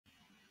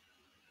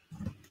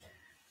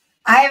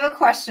I have a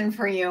question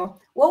for you.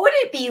 What would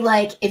it be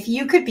like if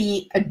you could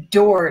be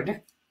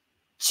adored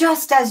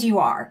just as you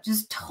are,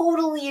 just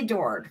totally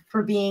adored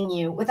for being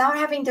you without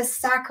having to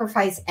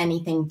sacrifice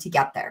anything to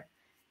get there?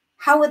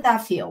 How would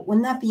that feel?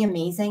 Wouldn't that be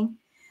amazing?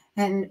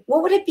 And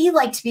what would it be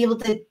like to be able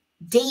to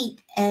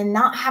date and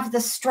not have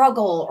the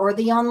struggle or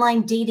the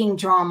online dating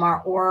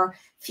drama or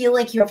feel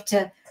like you have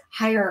to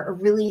hire a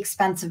really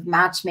expensive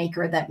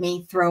matchmaker that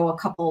may throw a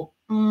couple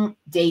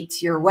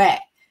dates your way?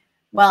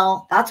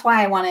 Well, that's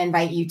why I want to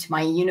invite you to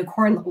my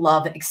Unicorn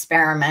Love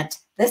Experiment.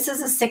 This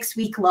is a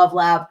 6-week love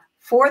lab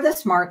for the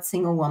smart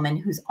single woman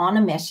who's on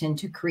a mission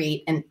to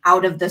create an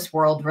out of this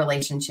world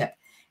relationship.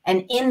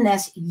 And in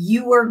this,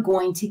 you are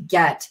going to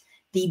get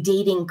the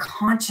dating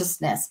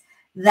consciousness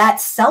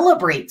that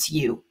celebrates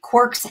you,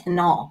 quirks and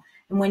all.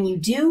 And when you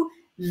do,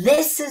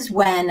 this is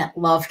when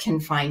love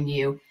can find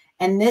you.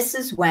 And this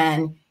is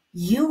when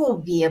you will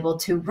be able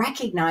to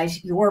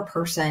recognize your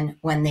person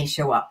when they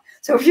show up.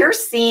 So if you're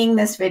seeing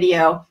this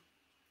video,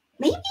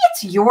 maybe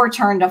it's your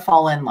turn to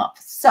fall in love.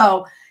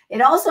 So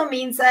it also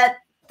means that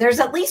there's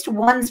at least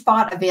one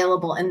spot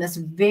available in this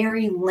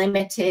very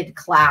limited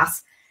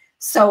class.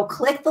 So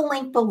click the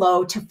link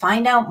below to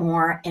find out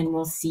more, and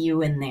we'll see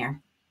you in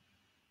there.